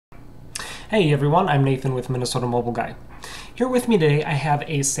Hey everyone, I'm Nathan with Minnesota Mobile Guy. Here with me today I have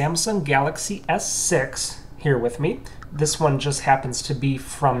a Samsung Galaxy S6 here with me. This one just happens to be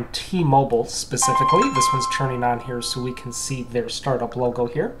from T-Mobile specifically. This one's turning on here so we can see their startup logo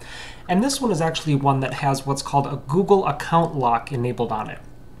here. And this one is actually one that has what's called a Google account lock enabled on it.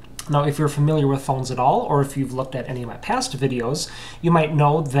 Now, if you're familiar with phones at all, or if you've looked at any of my past videos, you might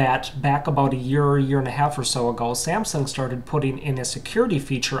know that back about a year and a half or so ago, Samsung started putting in a security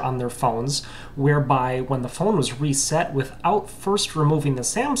feature on their phones whereby when the phone was reset without first removing the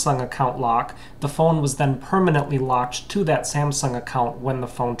Samsung account lock, the phone was then permanently locked to that Samsung account when the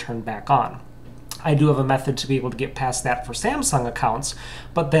phone turned back on. I do have a method to be able to get past that for Samsung accounts,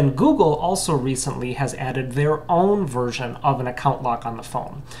 but then Google also recently has added their own version of an account lock on the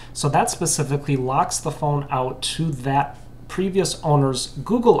phone. So that specifically locks the phone out to that previous owner's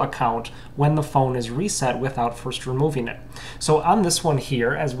Google account when the phone is reset without first removing it. So on this one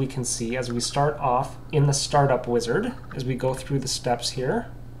here, as we can see, as we start off in the startup wizard, as we go through the steps here,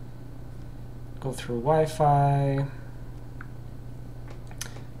 go through Wi-Fi,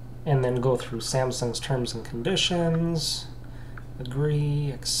 and then go through Samsung's terms and conditions, agree,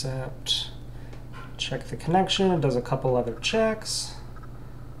 accept, check the connection, it does a couple other checks,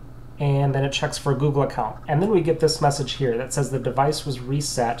 and then it checks for a Google account. And then we get this message here that says the device was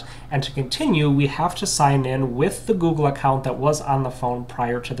reset, and to continue we have to sign in with the Google account that was on the phone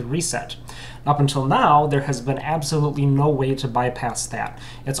prior to the reset. Up until now, there has been absolutely no way to bypass that.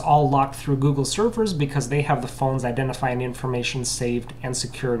 It's all locked through Google servers because they have the phone's identifying information saved and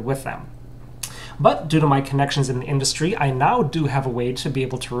secured with them. But due to my connections in the industry, I now do have a way to be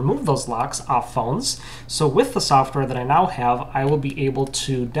able to remove those locks off phones. So with the software that I now have, I will be able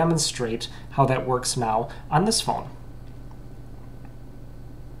to demonstrate how that works now on this phone.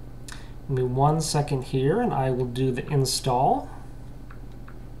 Give me 1 second here and I will do the install.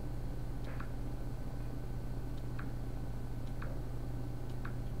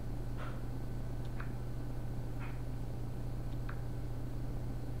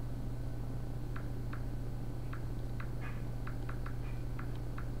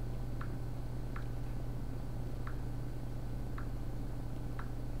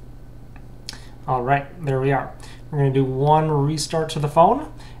 All right, there we are. We're going to do one restart to the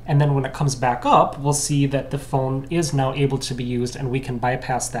phone, and then when it comes back up, we'll see that the phone is now able to be used and we can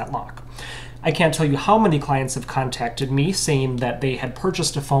bypass that lock. I can't tell you how many clients have contacted me saying that they had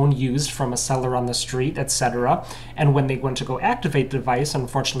purchased a phone used from a seller on the street, etc., and when they went to go activate the device,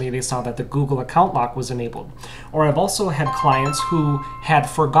 unfortunately they saw that the Google account lock was enabled. Or I've also had clients who had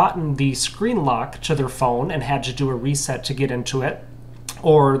forgotten the screen lock to their phone and had to do a reset to get into it.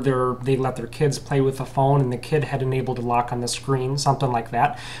 Or they let their kids play with the phone and the kid had enabled a lock on the screen, something like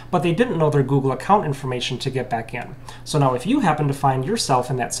that, but they didn't know their Google account information to get back in. So now if you happen to find yourself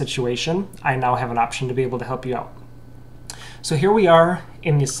in that situation, I now have an option to be able to help you out. So here we are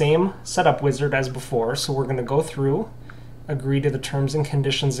in the same setup wizard as before, so we're going to go through, agree to the terms and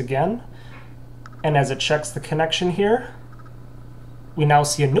conditions again, and as it checks the connection here, we now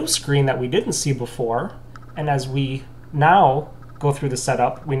see a new screen that we didn't see before, and as we now go through the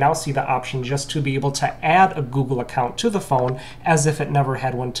setup, we now see the option just to be able to add a Google account to the phone as if it never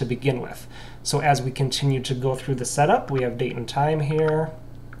had one to begin with. So as we continue to go through the setup, we have date and time here,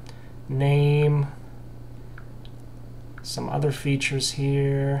 name, some other features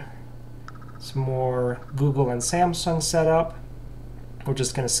here, some more Google and Samsung setup. We're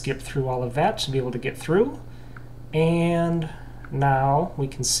just going to skip through all of that to be able to get through. And now we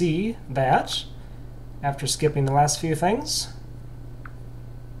can see that after skipping the last few things,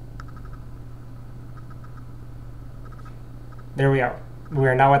 there we are. We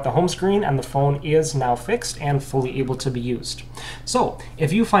are now at the home screen and the phone is now fixed and fully able to be used. So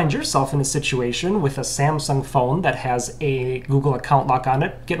if you find yourself in a situation with a Samsung phone that has a Google account lock on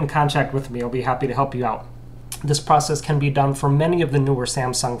it, get in contact with me. I'll be happy to help you out. This process can be done for many of the newer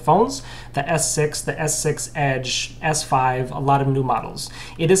Samsung phones, the S6, the S6 Edge, S5, a lot of new models.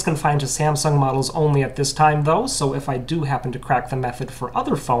 It is confined to Samsung models only at this time though, so if I do happen to crack the method for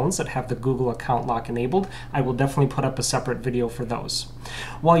other phones that have the Google account lock enabled, I will definitely put up a separate video for those.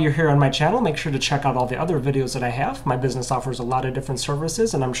 While you're here on my channel, make sure to check out all the other videos that I have. My business offers a lot of different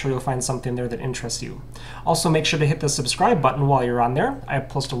services and I'm sure you'll find something there that interests you. Also make sure to hit the subscribe button while you're on there. I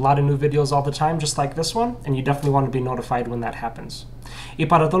post a lot of new videos all the time just like this one, and you definitely want to be notified when that happens. Y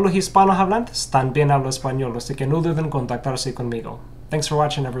para todos los hispanohablantes, también hablo español, así que no duden en contactarse conmigo. Thanks for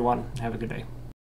watching everyone. Have a good day.